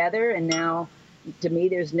back together, and now to me,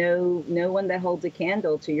 there's no one that holds a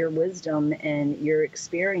candle to your wisdom and your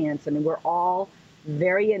experience. I mean, we're all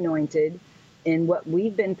very anointed in what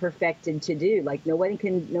we've been perfected to do. Like no one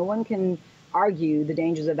can argue the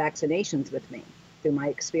dangers of vaccinations with me through my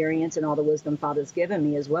experience and all the wisdom Father's given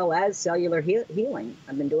me, as well as cellular healing.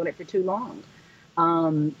 I've been doing it for too long.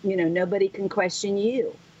 Nobody can question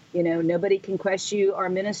you. Nobody can question our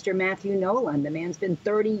minister, Matthew Nolan. The man's been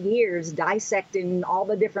 30 years dissecting all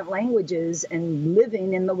the different languages and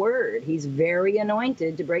living in the Word. He's very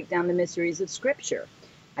anointed to break down the mysteries of Scripture.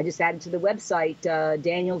 I just added to the website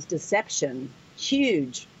Daniel's Deception.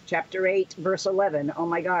 Huge. Chapter 8, verse 11. Oh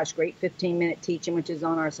my gosh, great 15-minute teaching, which is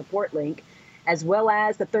on our support link, as well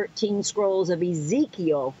as the 13 scrolls of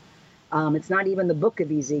Ezekiel. It's not even the book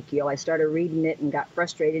of Ezekiel. I started reading it and got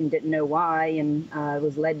frustrated and didn't know why, and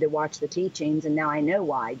was led to watch the teachings, and now I know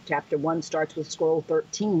why. Chapter 1 starts with scroll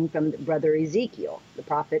 13 from brother Ezekiel, the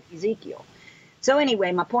prophet Ezekiel. So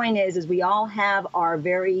anyway, my point is we all have our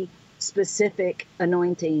very specific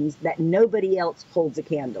anointings that nobody else holds a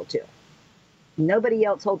candle to. Nobody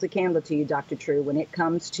else holds a candle to you, Dr. True, when it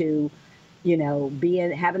comes to,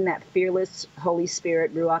 having that fearless Holy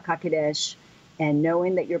Spirit, Ruach HaKodesh, and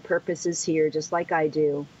knowing that your purpose is here, just like I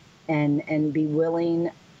do, and be willing,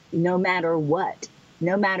 no matter what,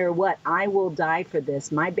 I will die for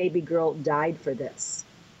this. My baby girl died for this.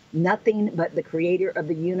 Nothing but the creator of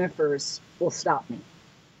the universe will stop me.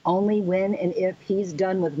 Only when and if he's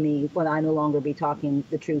done with me will I no longer be talking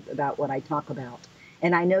the truth about what I talk about.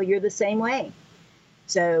 And I know you're the same way.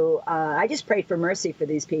 So I just pray for mercy for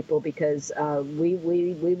these people, because we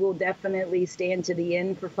will definitely stand to the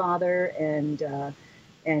end for Father and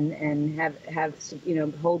have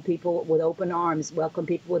hold people with open arms, welcome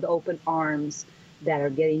people with open arms that are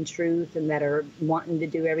getting truth and that are wanting to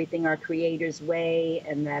do everything our Creator's way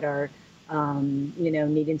and that are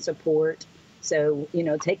needing support. So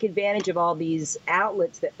take advantage of all these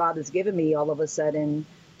outlets that Father's given me all of a sudden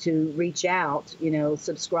to reach out,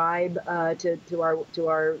 subscribe to our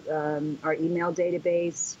email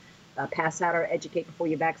database, pass out our Educate Before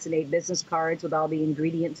You Vaccinate business cards with all the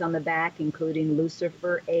ingredients on the back, including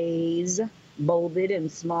Lucifer A's, bolded in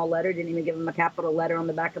small letter, didn't even give them a capital letter on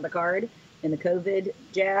the back of the card, in the COVID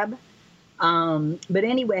jab. But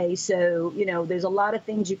anyway, so, there's a lot of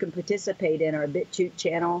things you can participate in. Our BitChute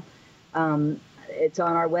channel, it's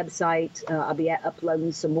on our website. I'll be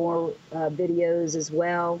uploading some more videos as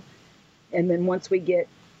well. And then once we get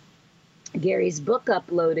Gary's book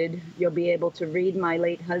uploaded, you'll be able to read my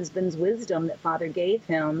late husband's wisdom that Father gave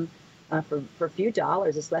him for a few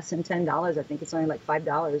dollars. It's less than $10. I think it's only like $5,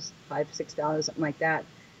 $6, something like that.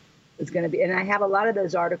 It's going to be, and I have a lot of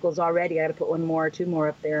those articles already. I got to put one more or two more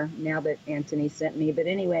up there now that Anthony sent me. But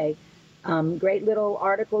anyway, great little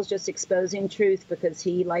articles just exposing truth, because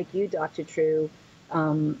he, like you, Dr. True,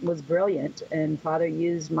 was brilliant, and Father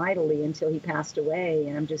used mightily until he passed away.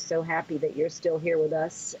 And I'm just so happy that you're still here with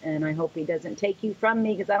us, and I hope he doesn't take you from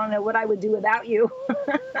me, because I don't know what I would do without you.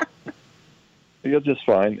 You're just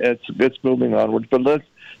fine. It's moving onward. But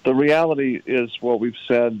the reality is what we've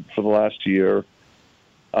said for the last year.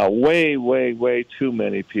 Way too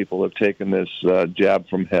many people have taken this jab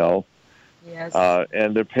from hell. Yes.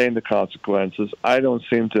 And they're paying the consequences. I don't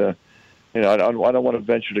seem to, I don't want to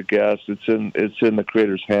venture to guess. It's in the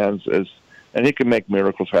Creator's hands, and He can make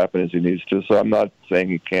miracles happen as He needs to. So I'm not saying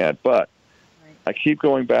He can't, but right. I keep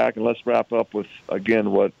going back, and let's wrap up with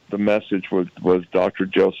again what the message was Dr.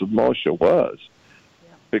 Joseph Moshe was,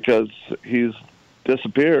 Yeah. because he's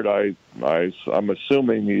disappeared. I'm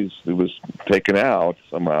assuming he was taken out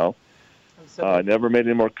somehow. Never made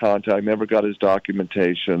any more contact, never got his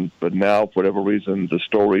documentation, but now, for whatever reason, the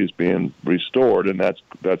story is being restored, and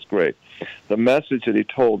that's great. The message that he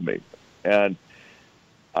told me, and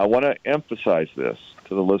I want to emphasize this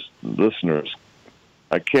to the listeners,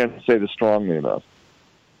 I can't say this strongly enough.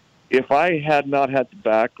 If I had not had the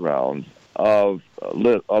background of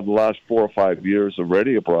the last 4 or 5 years of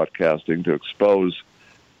radio broadcasting to expose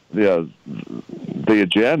the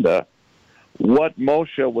agenda, what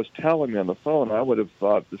Moshe was telling me on the phone, I would have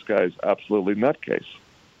thought this guy's absolutely nutcase.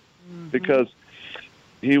 Mm-hmm. Because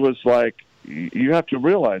he was like, you have to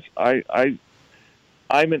realize, I'm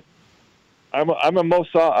a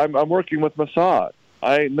Mossad. I'm working with Mossad.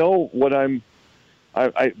 I know what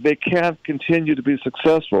they can't continue to be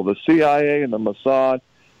successful. The CIA and the Mossad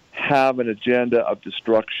have an agenda of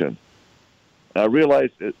destruction. And I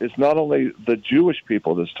realize it's not only the Jewish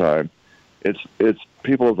people this time, it's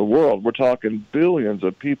people of the world. We're talking billions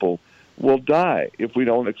of people will die if we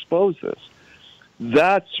don't expose this.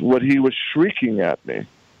 That's what he was shrieking at me.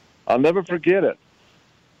 I'll never forget it.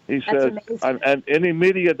 He That's says, amazing. and any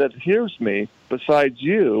media that hears me besides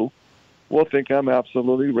you will think I'm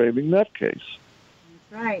absolutely raving nutcase.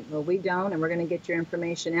 That's right. Well, we don't, and we're going to get your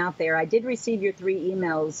information out there. I did receive your 3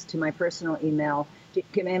 emails to my personal email.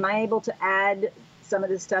 Am I able to add some of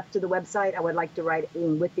this stuff to the website? I would like to write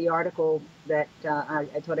with the article that I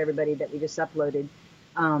told everybody that we just uploaded.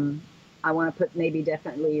 I want to put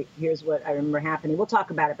definitely, here's what I remember happening. We'll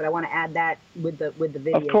talk about it, but I want to add that with the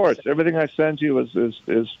video. Of course. Everything I send you is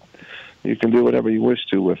you can do whatever you wish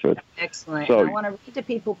to with it. Excellent. So, and I want to read to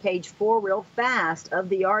people page 4 real fast of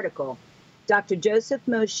the article. Dr. Joseph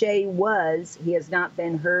Moshe he has not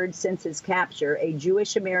been heard since his capture, a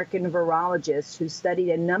Jewish-American virologist who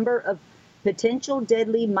studied a number of potential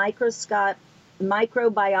deadly microbiotic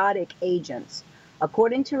agents.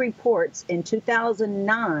 According to reports, in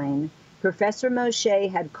 2009, Professor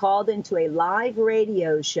Moshe had called into a live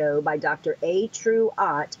radio show by Dr. A. True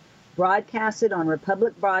Ott, broadcasted on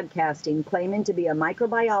Republic Broadcasting, claiming to be a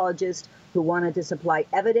microbiologist who wanted to supply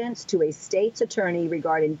evidence to a state's attorney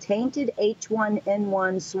regarding tainted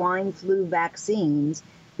H1N1 swine flu vaccines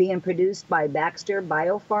being produced by Baxter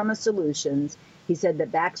Biopharma Solutions. He said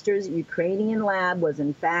that Baxter's Ukrainian lab was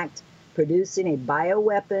in fact producing a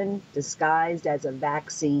bioweapon disguised as a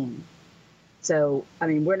vaccine. So, I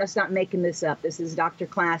mean, we're just not making this up. This is Dr.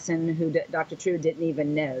 Klassen, who Dr. True didn't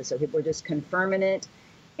even know. So we're just confirming it.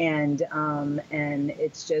 And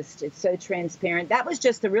it's so transparent. That was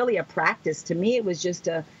just really a practice. To me, it was just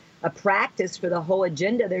a practice for the whole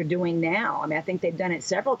agenda they're doing now. I mean, I think they've done it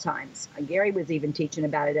several times. Gary was even teaching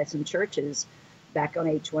about it at some churches back on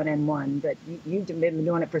H1N1. But you've been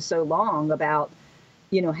doing it for so long about,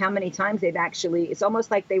 how many times they've actually, it's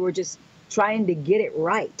almost like they were just trying to get it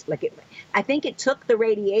right. I think it took the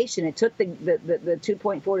radiation, it took the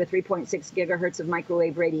 2.4 to 3.6 gigahertz of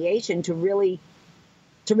microwave radiation to really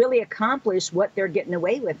accomplish what they're getting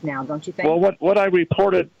away with now, don't you think? Well, what I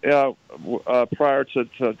reported prior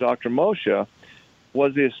to Dr. Moshe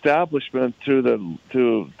was the establishment through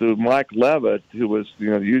Mike Levitt, who was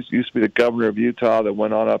used to be the governor of Utah, that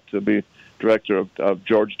went on up to be director of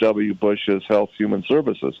George W. Bush's Health Human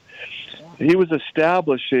Services. Yeah. He was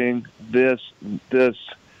establishing this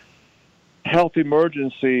health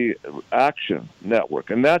emergency action network,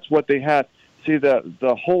 and that's what they had. See,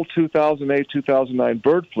 the whole 2008-2009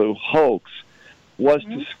 bird flu hoax was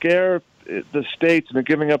to scare the states into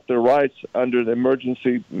giving up their rights under the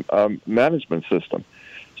emergency management system.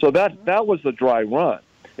 So that was the dry run.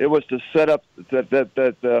 It was to set up that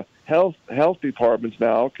the health departments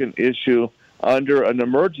now can issue under an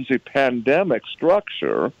emergency pandemic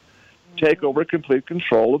structure, take over complete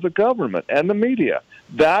control of the government and the media.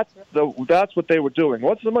 That's what they were doing. It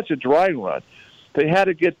wasn't so much a dry run. They had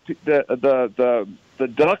to get the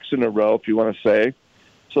ducks in a row, if you want to say,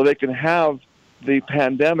 so they can have the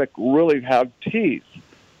pandemic really have teeth.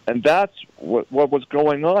 And that's what was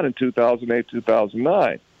going on in 2008,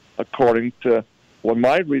 2009, according to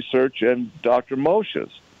my research and Dr.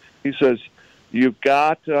 Moshe's. He says, you've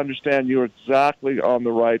got to understand you're exactly on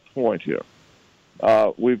the right point here.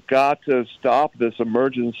 We've got to stop this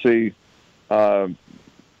emergency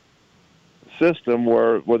system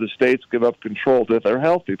where the states give up control to their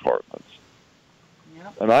health departments.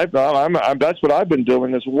 Yep. And I'm that's what I've been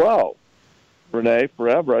doing as well, Renee,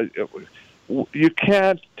 forever. You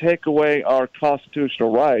can't take away our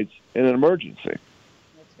constitutional rights in an emergency.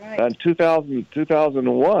 That's right. And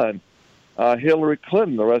 2001, Hillary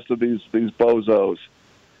Clinton, the rest of these bozos,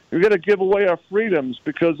 you're going to give away our freedoms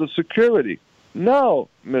because of security. No,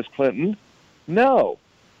 Miss Clinton, no.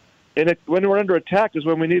 And when we're under attack is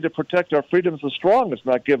when we need to protect our freedoms the strongest,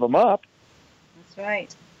 not give them up. That's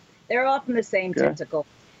right. They're all from the same tentacle.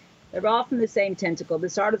 They're all from the same tentacle.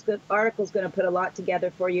 This article is going to put a lot together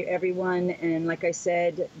for you, everyone. And like I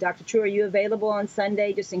said, Dr. True, are you available on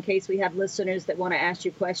Sunday, just in case we have listeners that want to ask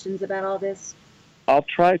you questions about all this? I'll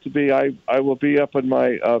try to be. I will be up in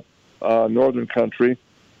my northern country.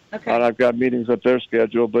 Okay. And I've got meetings at their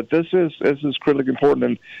schedule. But this is critically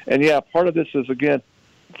important. And yeah, part of this is, again,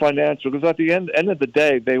 financial, because at the end of the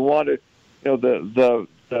day, they want to,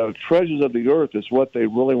 the treasures of the earth is what they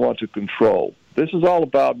really want to control. This is all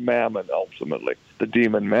about mammon, ultimately, the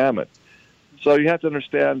demon mammon. So you have to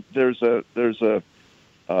understand it's a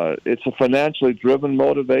financially driven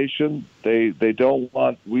motivation. They don't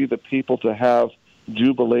want we the people to have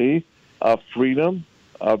jubilee, freedom,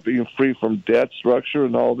 being free from debt structure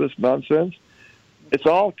and all this nonsense. It's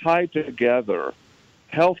all tied together.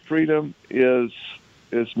 Health freedom is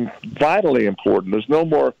vitally important. There's no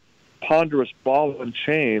more ponderous ball and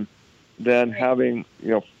chain than having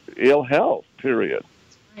ill health, period.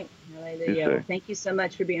 Right. Hallelujah. Well, thank you so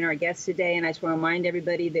much for being our guest today. And I just want to remind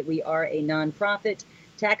everybody that we are a nonprofit,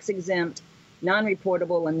 tax-exempt,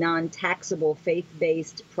 non-reportable, and non-taxable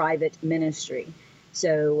faith-based private ministry.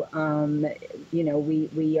 So,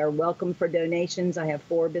 we are welcome for donations. I have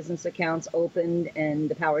 4 business accounts opened, and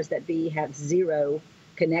the powers that be have 0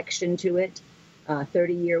 connection to it.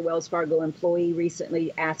 30-year Wells Fargo employee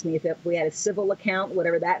recently asked me if we had a civil account,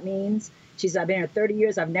 whatever that means. She said, I've been here 30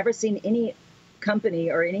 years. I've never seen any company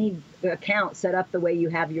or any account set up the way you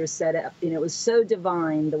have yours set up. It was so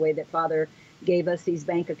divine the way that Father gave us these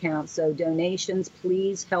bank accounts. So donations,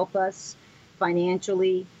 please help us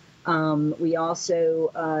financially. We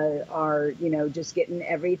also are, just getting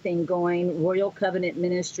everything going.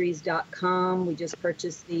 RoyalCovenantMinistries.com. We just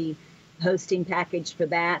purchased the hosting package for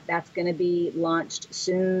that. That's going to be launched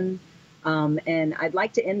soon. And I'd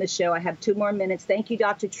like to end the show. I have 2 more minutes. Thank you,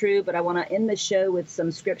 Dr. True, but I want to end the show with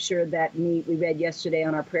some scripture that we read yesterday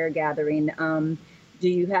on our prayer gathering. Do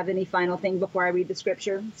you have any final thing before I read the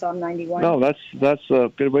scripture? Psalm 91? No, that's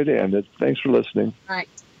a good way to end it. Thanks for listening. All right.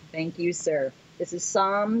 Thank you, sir. This is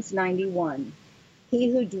Psalms 91.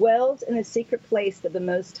 He who dwells in the secret place of the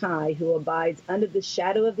Most High, who abides under the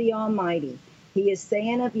shadow of the Almighty, he is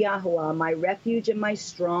saying of Yahweh, my refuge and my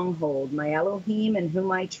stronghold, my Elohim in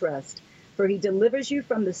whom I trust. For he delivers you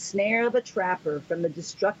from the snare of a trapper, from the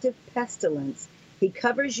destructive pestilence. He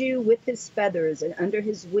covers you with his feathers, and under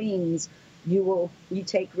his wings you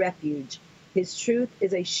take refuge. His truth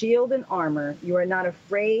is a shield and armor. You are not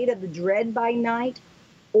afraid of the dread by night,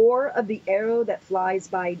 or of the arrow that flies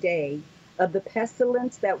by day, of the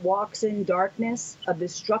pestilence that walks in darkness, of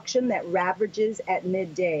destruction that ravages at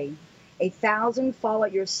midday. 1,000 fall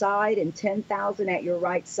at your side and 10,000 at your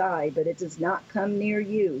right side, but it does not come near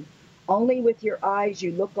you. Only with your eyes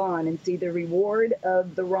you look on and see the reward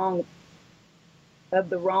of the wrong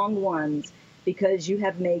ones, because you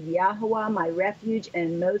have made Yahweh my refuge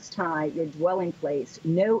and Most High your dwelling place.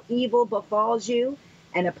 No evil befalls you,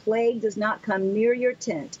 and a plague does not come near your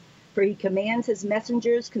tent. For he commands his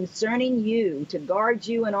messengers concerning you to guard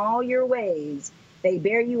you in all your ways. They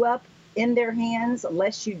bear you up in their hands,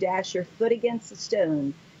 lest you dash your foot against a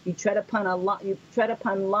stone. You tread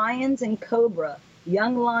upon lions and cobra,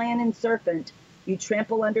 young lion and serpent. You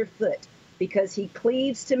trample underfoot. Because he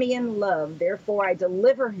cleaves to me in love, therefore I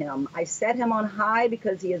deliver him. I set him on high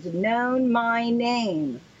because he has known my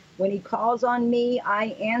name. When he calls on me, I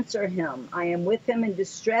answer him. I am with him in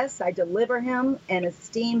distress. I deliver him and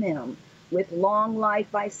esteem him. With long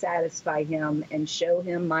life I satisfy him and show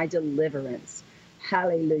him my deliverance.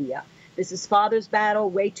 Hallelujah. This is Father's battle,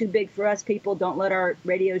 way too big for us people. Don't let our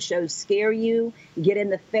radio shows scare you. Get in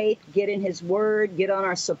the faith, get in his word, get on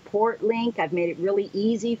our support link. I've made it really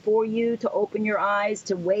easy for you to open your eyes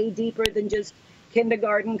to way deeper than just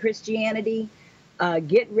kindergarten Christianity.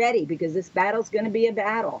 Get ready, because this battle's going to be a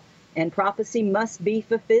battle, and prophecy must be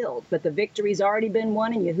fulfilled. But the victory's already been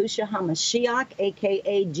won in Yahushua HaMashiach,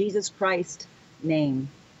 a.k.a. Jesus Christ's name.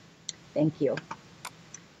 Thank you.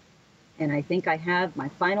 And I think I have my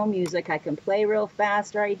final music I can play real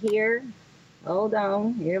fast right here. Hold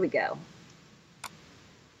on. Here we go.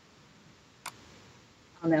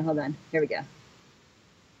 Oh, no, hold on. Here we go.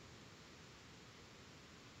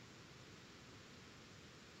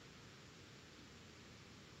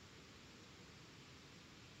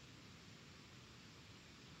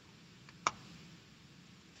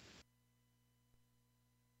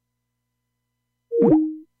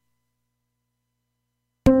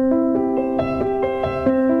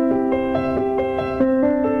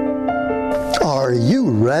 Are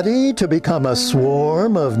you ready to become a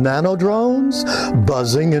swarm of nanodrones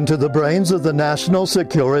buzzing into the brains of the national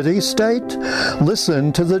security state?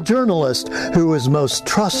 Listen to the journalist who is most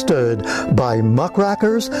trusted by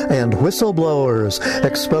muckrakers and whistleblowers,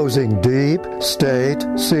 exposing deep state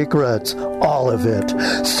secrets, all of it,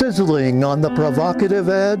 sizzling on the provocative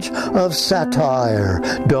edge of satire.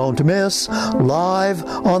 Don't miss Live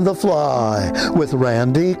on the Fly with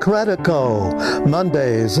Randy Credico,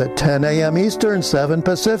 Mondays at 10 a.m. Eastern, 7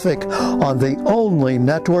 Pacific, on the only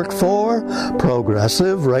network for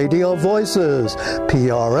progressive radio voices,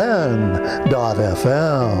 PRN.FM.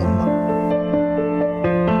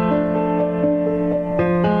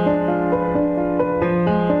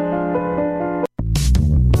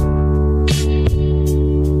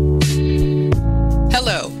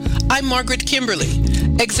 Hello, I'm Margaret Kimberly,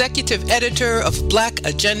 Executive Editor of Black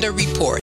Agenda Report.